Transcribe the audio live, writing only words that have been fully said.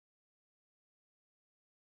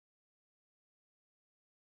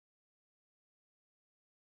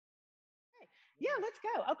Yeah, let's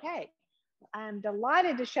go. Okay. I'm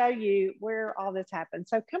delighted to show you where all this happened.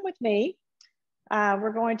 So come with me.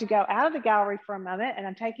 We're going to go out of the gallery for a moment, and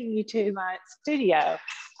I'm taking you to my studio.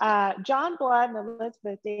 John Blood and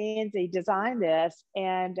Elizabeth Danzy designed this,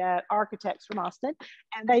 and architects from Austin,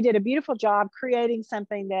 and they did a beautiful job creating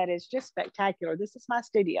something that is just spectacular. This is my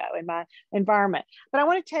studio and my environment. But I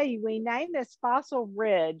want to tell you, we named this Fossil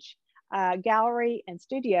Ridge Gallery and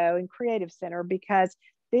Studio and Creative Center because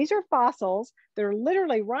these are fossils that are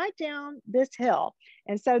literally right down this hill.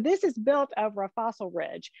 And so this is built over a fossil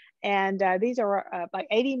ridge. And these are like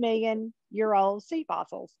 80 million year old sea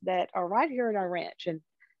fossils that are right here at our ranch and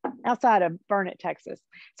outside of Burnett, Texas.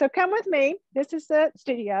 So come with me. This is the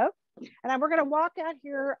studio. And we're going to walk out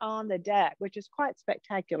here on the deck, which is quite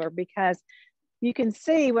spectacular because you can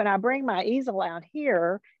see when I bring my easel out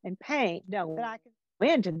here and paint, that I can go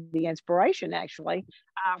into the inspiration actually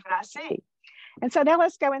that I see. And so now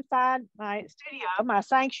let's go inside my studio, my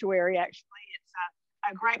sanctuary, actually. It's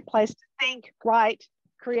a great place to think, write,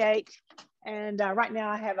 create. And right now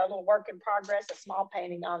I have a little work in progress, a small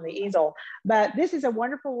painting on the easel. But this is a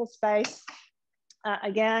wonderful little space.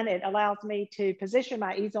 Again, it allows me to position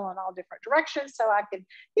my easel in all different directions so I can,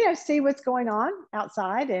 see what's going on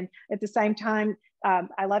outside. And at the same time,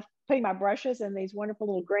 I love putting my brushes in these wonderful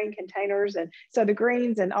little green containers. And so the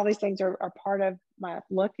greens and all these things are part of my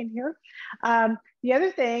look in here. The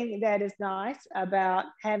other thing that is nice about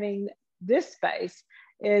having this space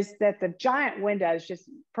is that the giant windows just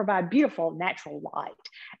provide beautiful natural light.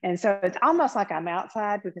 And so it's almost like I'm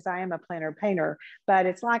outside because I am a planner painter, but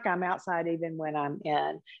it's like I'm outside even when I'm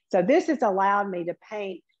in. So this has allowed me to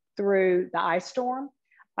paint through the ice storm,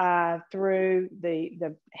 through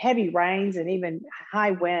the heavy rains and even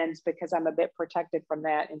high winds because I'm a bit protected from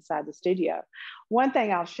that inside the studio. One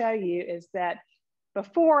thing I'll show you is that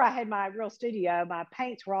before I had my real studio, my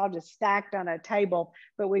paints were all just stacked on a table,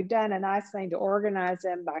 but we've done a nice thing to organize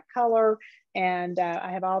them by color. And I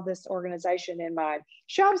have all this organization in my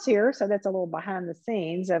shelves here. So that's a little behind the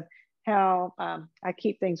scenes of how I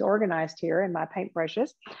keep things organized here in my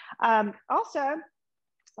paintbrushes. Also,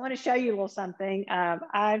 I want to show you a little something.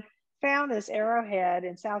 I found this arrowhead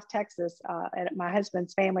in South Texas at my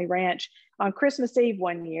husband's family ranch on Christmas Eve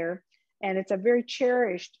one year. And it's a very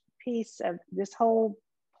cherished piece of this whole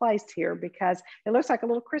place here because it looks like a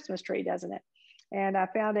little Christmas tree, doesn't it? And I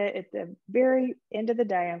found it at the very end of the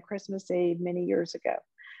day on Christmas Eve many years ago.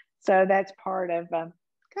 So that's part of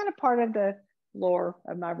part of the lore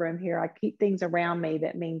of my room here. I keep things around me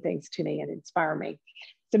that mean things to me and inspire me.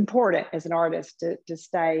 It's important as an artist to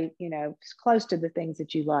stay, close to the things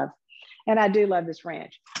that you love. And I do love this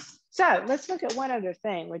ranch. So let's look at one other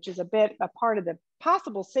thing, which is a part of the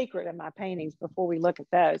possible secret of my paintings before we look at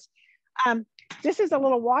those. This is a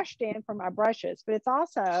little wash stand for my brushes, but it's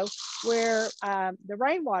also where the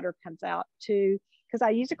rainwater comes out because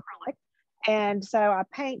I use acrylic. And so I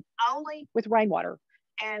paint only with rainwater.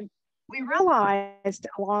 And we realized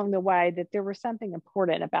along the way that there was something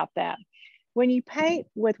important about that. When you paint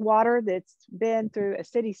with water that's been through a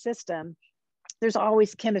city system, there's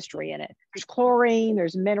always chemistry in it. There's chlorine,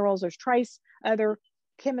 there's minerals, there's trace other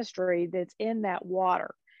chemistry that's in that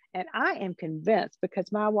water. And I am convinced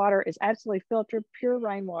because my water is absolutely filtered, pure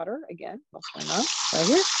rainwater, again, what's going on right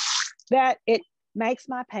here, that it makes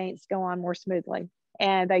my paints go on more smoothly.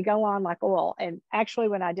 And they go on like oil. And actually,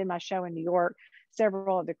 when I did my show in New York,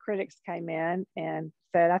 several of the critics came in and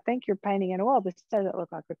said, I think you're painting in oil. This doesn't look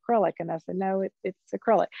like acrylic. And I said, no, it's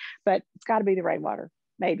acrylic, but it's got to be the rainwater.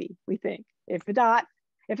 Maybe, we think. If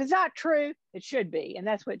it's not true, it should be. And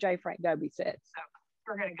that's what J. Frank Dobie said. So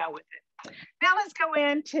we're going to go with it. Now let's go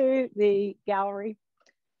into the gallery,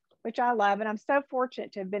 which I love. And I'm so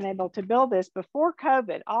fortunate to have been able to build this before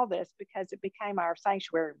COVID, all this, because it became our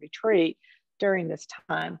sanctuary retreat during this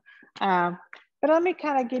time. But let me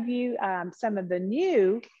kind of give you some of the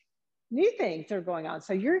new things that are going on.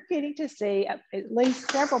 So you're getting to see at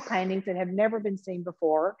least several paintings that have never been seen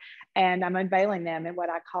before. And I'm unveiling them in what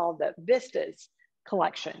I call the Vistas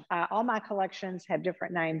collection. All my collections have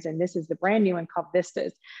different names, and this is the brand new one called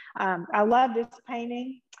Vistas. I love this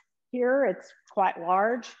painting here. It's quite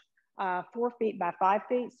large, 4 feet by 5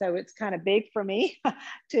 feet. So it's kind of big for me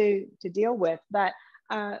to deal with, but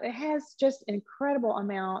it has just an incredible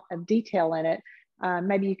amount of detail in it.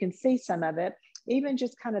 Maybe you can see some of it. Even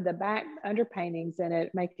just kind of the back underpaintings in it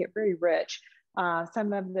make it very rich.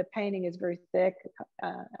 Some of the painting is very thick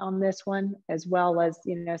on this one, as well as,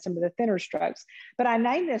 some of the thinner strokes. But I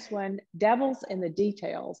named this one Devils in the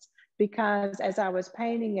Details because as I was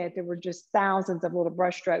painting it, there were just thousands of little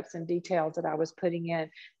brush strokes and details that I was putting in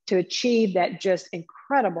to achieve that just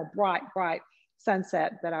incredible bright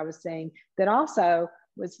sunset that I was seeing that also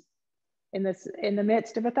was in the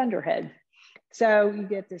midst of a thunderhead. So you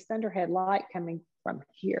get this thunderhead light coming from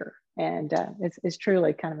here. And it's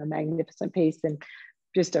truly kind of a magnificent piece and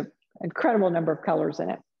just an incredible number of colors in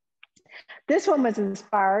it. This one was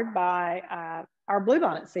inspired by our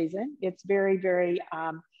bluebonnet season. It's very, very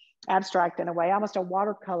abstract in a way, almost a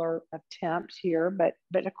watercolor attempt here, but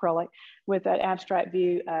acrylic with an abstract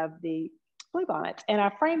view of the bluebonnet. And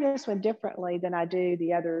I framed this one differently than I do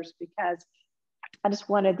the others because I just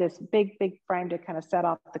wanted this big, big frame to kind of set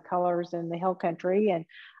off the colors in the hill country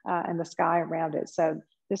and the sky around it. So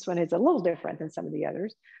this one is a little different than some of the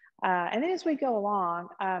others. And then as we go along,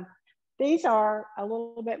 these are a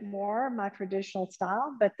little bit more my traditional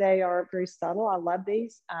style, but they are very subtle. I love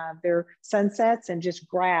these. They're sunsets and just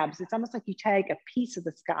grabs. It's almost like you take a piece of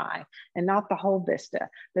the sky and not the whole vista,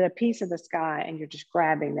 but a piece of the sky, and you're just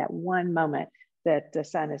grabbing that one moment that the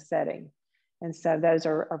sun is setting. And so those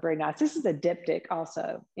are very nice. This is a diptych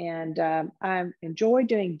also. And I enjoy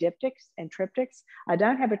doing diptychs and triptychs. I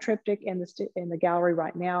don't have a triptych in the gallery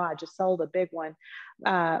right now. I just sold a big one.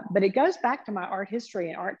 But it goes back to my art history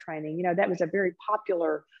and art training. You know, that was a very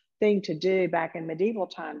popular thing to do back in medieval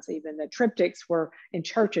times. Even the triptychs were in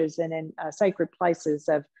churches and in sacred places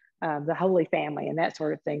of the Holy Family and that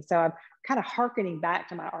sort of thing. So I'm kind of hearkening back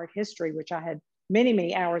to my art history, which I had many,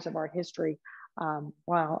 many hours of art history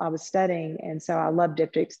while I was studying. And so I love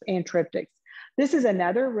diptychs and triptychs. This is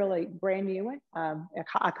another really brand new one.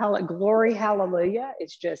 I call it Glory Hallelujah.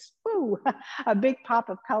 It's just a big pop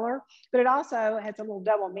of color, but it also has a little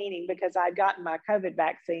double meaning because I'd gotten my COVID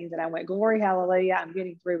vaccines and I went, Glory Hallelujah, I'm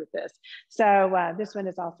getting through with this. So this one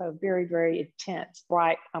is also very, very intense,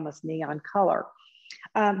 bright, almost neon color.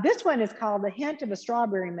 This one is called The Hint of a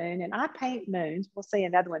Strawberry Moon, and I paint moons. We'll see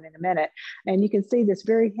another one in a minute. And you can see this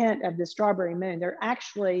very hint of the strawberry moon. There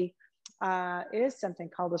actually is something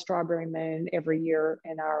called the strawberry moon every year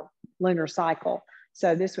in our lunar cycle.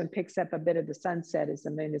 So this one picks up a bit of the sunset as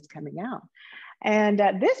the moon is coming out. And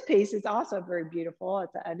this piece is also very beautiful.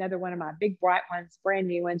 It's another one of my big bright ones, brand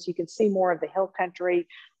new ones. You can see more of the hill country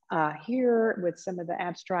here with some of the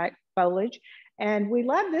abstract foliage. And we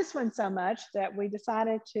love this one so much that we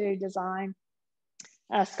decided to design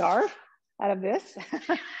a scarf out of this.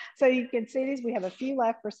 So you can see these, we have a few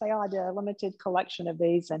left for sale. I did a limited collection of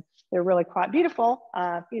these and they're really quite beautiful,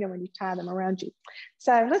 you know, when you tie them around you.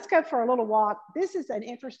 So let's go for a little walk. This is an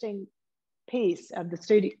interesting piece of the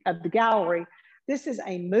studio, of the gallery. This is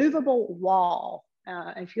a movable wall.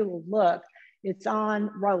 If you'll look, it's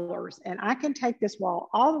on rollers, and I can take this wall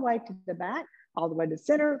all the way to the back, all the way to the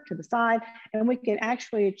center, to the side, and we can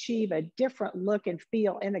actually achieve a different look and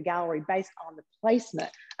feel in the gallery based on the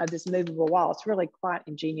placement of this movable wall. It's really quite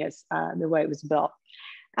ingenious the way it was built.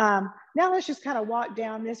 Now let's just kind of walk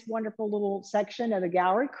down this wonderful little section of the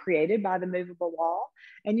gallery created by the movable wall,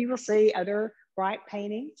 and you will see other bright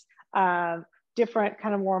paintings, different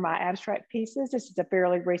kind of more of my abstract pieces. This is a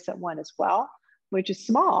fairly recent one as well, which is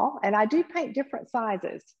small, and I do paint different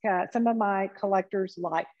sizes. Some of my collectors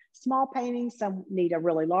like small paintings, some need a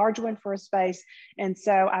really large one for a space, and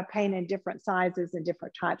so I paint in different sizes and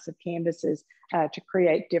different types of canvases to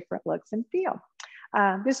create different looks and feel.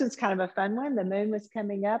 This is kind of a fun one. The moon was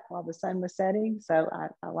coming up while the sun was setting, so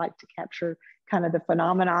I like to capture kind of the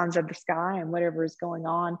phenomenons of the sky and whatever is going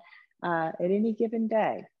on at any given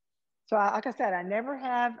day. So like I said, I never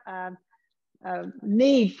have a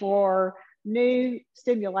need for new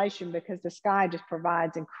stimulation because the sky just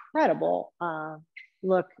provides incredible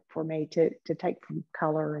look for me to take from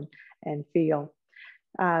color and feel.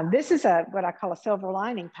 This is what I call a silver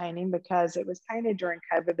lining painting because it was painted during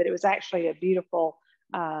COVID, but it was actually a beautiful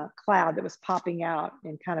cloud that was popping out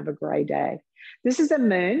in kind of a gray day. This is a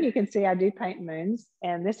moon. You can see I do paint moons,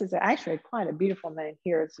 and this is actually quite a beautiful moon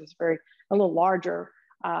here. It's a little larger,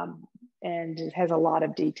 and it has a lot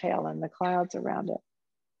of detail in the clouds around it.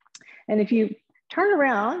 And if you turn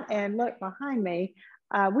around and look behind me,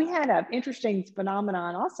 we had an interesting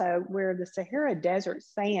phenomenon also where the Sahara Desert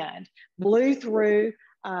sand blew through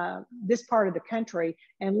this part of the country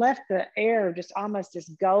and left the air just almost this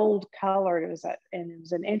gold color. It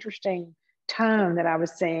was an interesting tone that I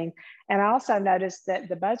was seeing. And I also noticed that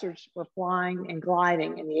the buzzards were flying and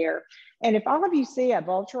gliding in the air. And if all of you see a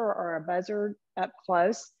vulture or a buzzard up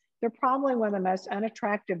close, they're probably one of the most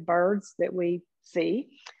unattractive birds that we see.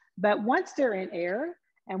 But once they're in air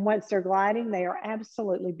and once they're gliding, they are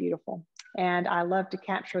absolutely beautiful. And I love to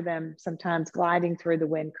capture them sometimes gliding through the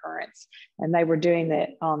wind currents. And they were doing that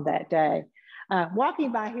on that day.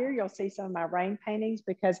 Walking by here, you'll see some of my rain paintings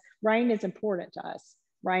because rain is important to us.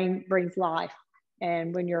 Rain brings life.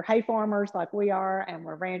 And when you're hay farmers like we are, and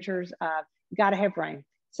we're ranchers, you got to have rain.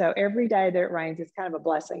 So every day that it rains, it's kind of a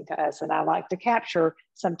blessing to us. And I like to capture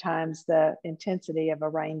sometimes the intensity of a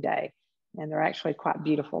rain day. And they're actually quite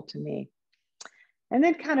beautiful to me. And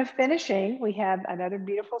then kind of finishing, we have another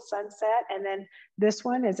beautiful sunset. And then this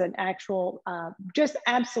one is an actual, just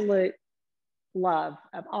absolute love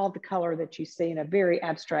of all the color that you see in a very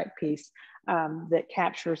abstract piece that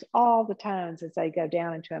captures all the tones as they go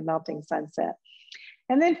down into a melting sunset.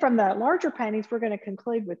 And then from the larger paintings, we're going to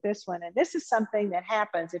conclude with this one. And this is something that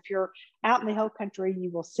happens if you're out in the hill country,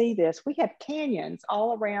 you will see this. We have canyons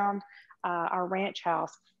all around our ranch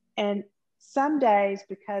house. And some days,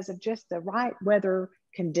 because of just the right weather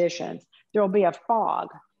conditions, there will be a fog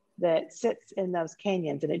that sits in those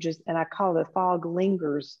canyons, and I call the fog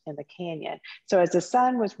lingers in the canyon. So as the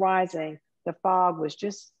sun was rising, the fog was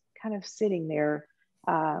just kind of sitting there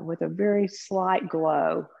with a very slight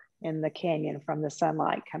glow in the canyon from the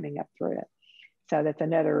sunlight coming up through it. So that's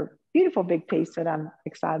another beautiful big piece that I'm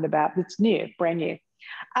excited about. It's new, brand new.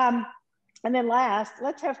 And then last,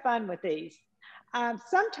 let's have fun with these.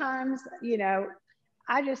 Sometimes, you know,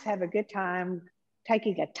 I just have a good time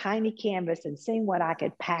taking a tiny canvas and seeing what I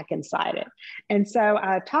could pack inside it. And so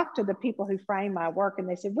I talked to the people who frame my work, and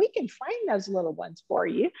they said, we can frame those little ones for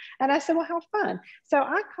you. And I said, well, how fun. So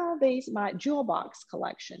I call these my jewel box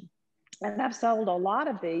collection. And I've sold a lot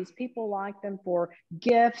of these. People like them for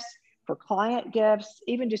gifts, for client gifts,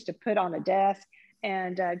 even just to put on a desk,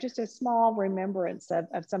 and just a small remembrance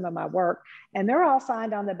of some of my work. And they're all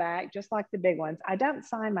signed on the back, just like the big ones. I don't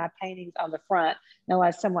sign my paintings on the front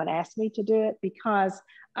unless someone asks me to do it, because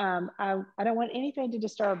I don't want anything to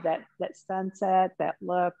disturb that sunset, that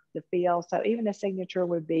look, the feel. So even a signature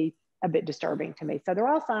would be a bit disturbing to me. So they're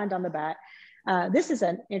all signed on the back. This is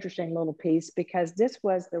an interesting little piece because this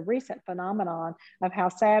was the recent phenomenon of how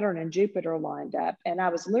Saturn and Jupiter lined up. And I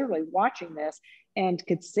was literally watching this and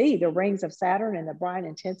could see the rings of Saturn and the bright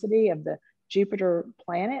intensity of the Jupiter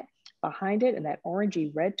planet behind it and that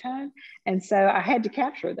orangey red tone. And so I had to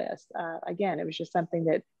capture this. Again, it was just something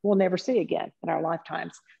that we'll never see again in our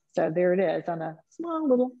lifetimes. So there it is on a small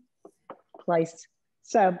little place.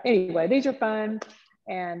 So anyway, these are fun.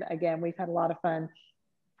 And again, we've had a lot of fun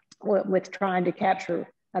with trying to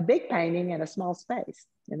capture a big painting in a small space.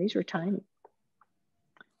 And these are tiny.